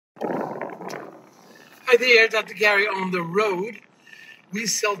Hi there, Dr. Gary on the road. We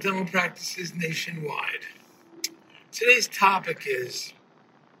sell dental practices nationwide. Today's topic is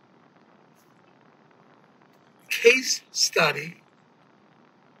case study,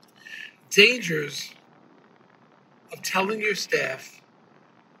 dangers of telling your staff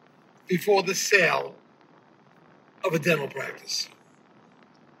before the sale of a dental practice.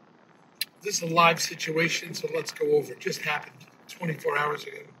 This is a live situation, so let's go over it. Just happened 24 hours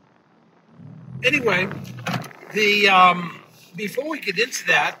ago. Anyway, before we get into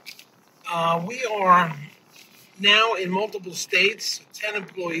that, we are now in multiple states, 10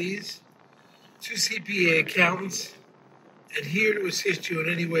 employees, 2 CPA accountants, and here to assist you in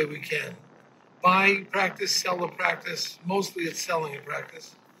any way we can. Buy practice, sell a practice, mostly it's selling a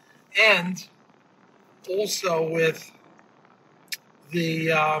practice, and also with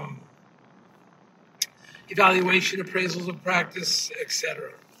the evaluation, appraisals of practice,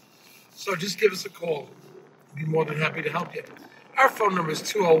 etc. So just give us a call. We'd be more than happy to help you. Our phone number is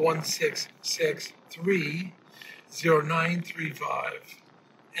 201-663-0935.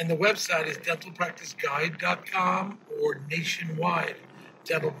 And the website is dentalpracticeguide.com or nationwide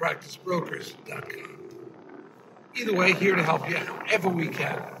dentalpracticebrokers.com. Either way, here to help you however we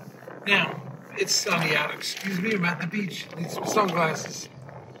can. Now, it's sunny out. Excuse me, I'm at the beach. Need some sunglasses.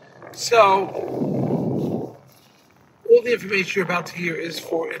 So, all the information you're about to hear is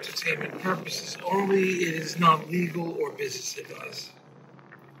for entertainment purposes only. It is not legal or business advice.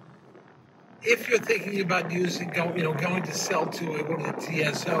 If you're thinking about going to sell to one of the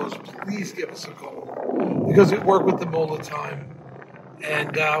TSOs, please give us a call because we work with them all the time,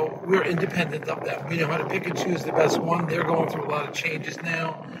 and we're independent of them. We know how to pick and choose the best one. They're going through a lot of changes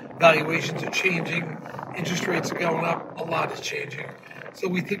now. Valuations are changing. Interest rates are going up. A lot is changing. So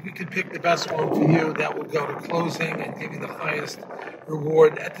we think we could pick the best one for you that will go to closing and give you the highest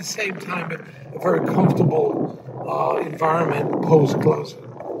reward. At the same time, a very comfortable environment post-closing.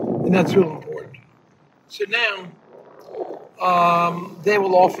 And that's real important. So now, they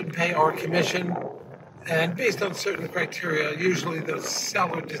will often pay our commission. And based on certain criteria, usually the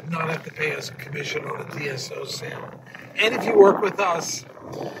seller does not have to pay us a commission on a DSO sale. And if you work with us,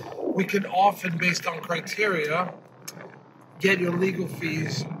 we can often, based on criteria, get your legal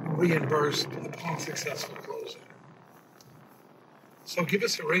fees reimbursed upon successful closing. So give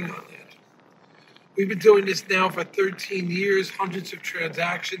us a ring on that. We've been doing this now for 13 years, hundreds of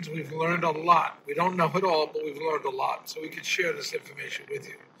transactions. We've learned a lot. We don't know it all, but we've learned a lot. So we can share this information with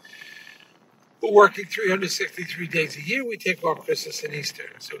you. We're working 363 days a year. We take off Christmas and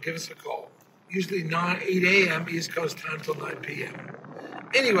Easter. So give us a call. Usually 8 a.m. East Coast time till 9 p.m.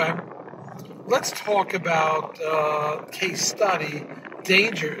 Anyway, let's talk about case study,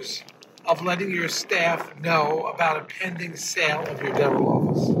 dangers of letting your staff know about a pending sale of your dental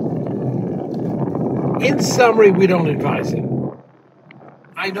office. In summary, we don't advise it.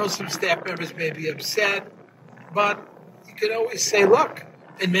 I know some staff members may be upset, but you can always say, look,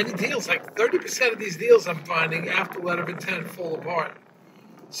 in many deals, like 30% of these deals I'm finding after letter of intent fall apart.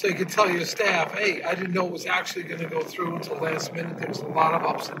 So you can tell your staff, hey, I didn't know it was actually going to go through until last minute. There was a lot of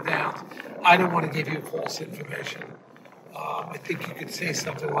ups and downs. I don't want to give you false information. I think you could say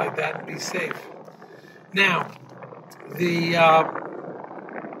something like that and be safe. Now, the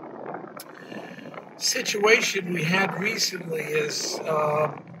situation we had recently is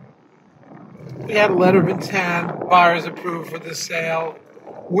we had a letter of intent, buyers approved for the sale.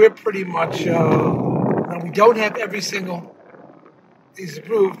 We're pretty much, we don't have every single these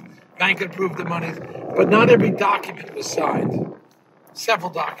approved, bank approved the money, but not every document was signed. Several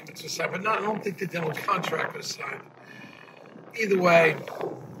documents were signed, but I don't think the dental contract was signed. Either way,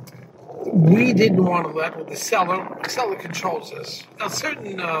 we didn't want to the seller controls us. Now,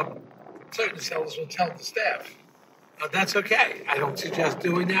 certain sellers will tell the staff. That's okay. I don't suggest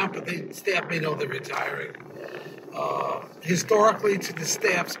doing that, but the staff may know they're retiring. Historically, to the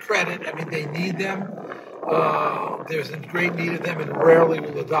staff's credit, they need them. There's a great need of them, and rarely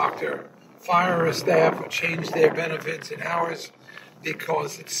will a doctor fire a staff or change their benefits and hours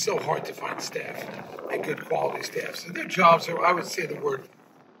because it's so hard to find staff and good quality staff. So their jobs are, I would say the word,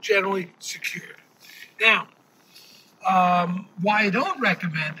 generally secured. Now, why I don't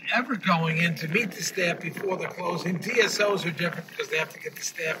recommend ever going in to meet the staff before the closing. DSOs are different because they have to get the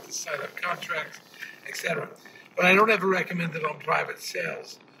staff to sign up contracts, etc. But I don't ever recommend it on private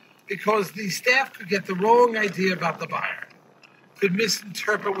sales because the staff could get the wrong idea about the buyer, could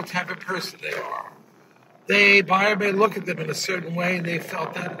misinterpret what type of person they are. The buyer may look at them in a certain way and they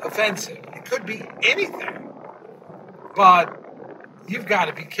felt that offensive. It could be anything, but you've got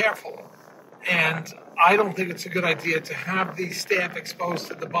to be careful. And I don't think it's a good idea to have the staff exposed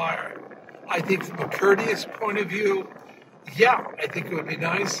to the buyer I think from a courteous point of view, yeah, I think it would be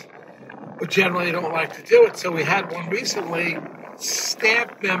nice, but generally I don't like to do it. So we had one recently,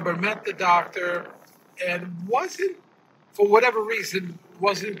 staff member met the doctor and wasn't, for whatever reason,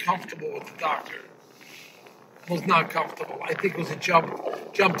 wasn't comfortable with the doctor. Was not comfortable. I think it was a jump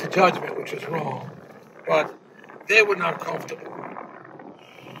to judgment, which was wrong. But they were not comfortable.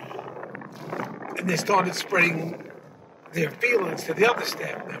 And they started spreading their feelings to the other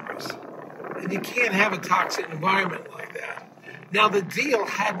staff members. And you can't have a toxic environment like that. Now, the deal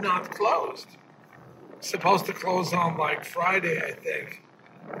had not closed. Supposed to close on like Friday, I think.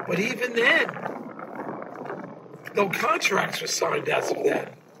 But even then, no contracts were signed as of then.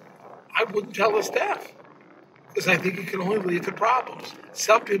 I wouldn't tell the staff, because I think it can only lead to problems.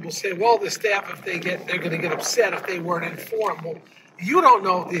 Some people say, well, the staff, they're going to get upset if they weren't informed. Well, you don't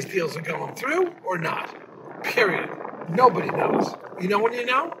know if these deals are going through or not. Period. Nobody knows. You know when you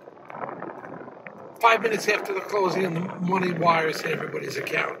know? 5 minutes after the closing and the money wires hit everybody's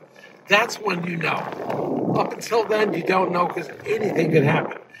account. That's when you know. Up until then, you don't know, because anything could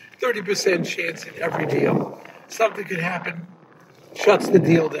happen. 30% chance in every deal. Something could happen, shuts the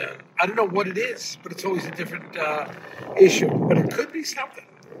deal down. I don't know what it is, but it's always a different issue. But it could be something.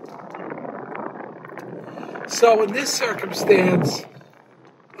 So in this circumstance,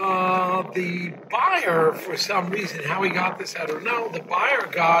 the buyer, for some reason, how he got this, I don't know, the buyer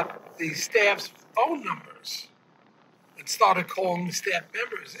got the staff's phone numbers and started calling the staff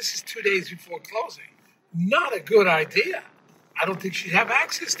members. This is 2 days before closing. Not a good idea. I don't think she'd have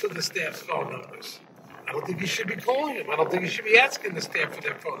access to the staff's phone numbers. I don't think you should be calling them. I don't think you should be asking the staff for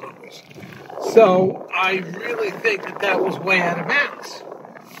their phone numbers. So I really think that was way out of bounds,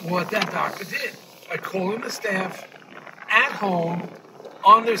 what that doctor did, by calling the staff at home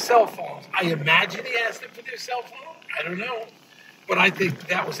on their cell phones. I imagine he asked them for their cell phone. I don't know. But I think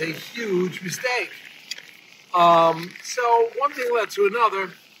that was a huge mistake. So one thing led to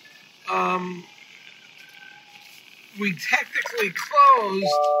another. We technically closed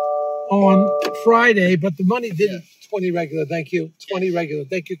on Friday, but the money didn't. 20 regular, thank you. 20 regular,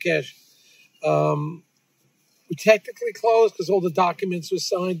 thank you, Cash. We technically closed because all the documents were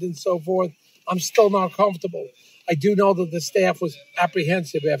signed and so forth. I'm still not comfortable. I do know that the staff was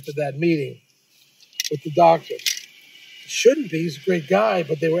apprehensive after that meeting with the doctor. Shouldn't be, he's a great guy,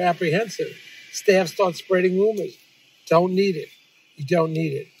 but they were apprehensive. Staff starts spreading rumors. Don't need it. You don't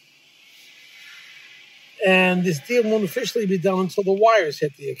need it. And this deal won't officially be done until the wires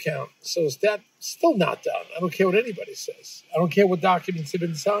hit the account. So is that still not done? I don't care what anybody says. I don't care what documents have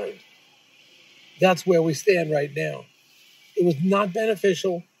been signed. That's where we stand right now. It was not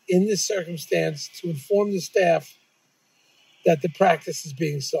beneficial in this circumstance to inform the staff that the practice is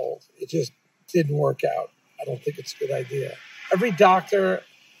being sold. It just didn't work out. I don't think it's a good idea. Every doctor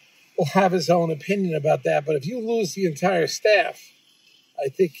will have his own opinion about that, but if you lose the entire staff, I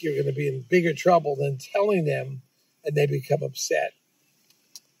think you're going to be in bigger trouble than telling them and they become upset,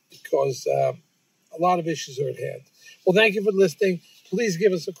 because a lot of issues are at hand. Well, thank you for listening. Please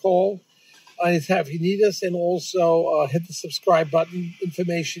give us a call if you need us, and also hit the subscribe button.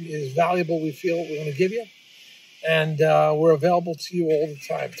 Information is valuable, we feel we're going to give you. And we're available to you all the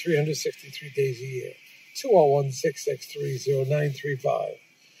time, 363 days a year. 201-663-0935.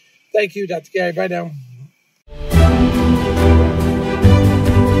 Thank you, Dr. Gary. Bye now.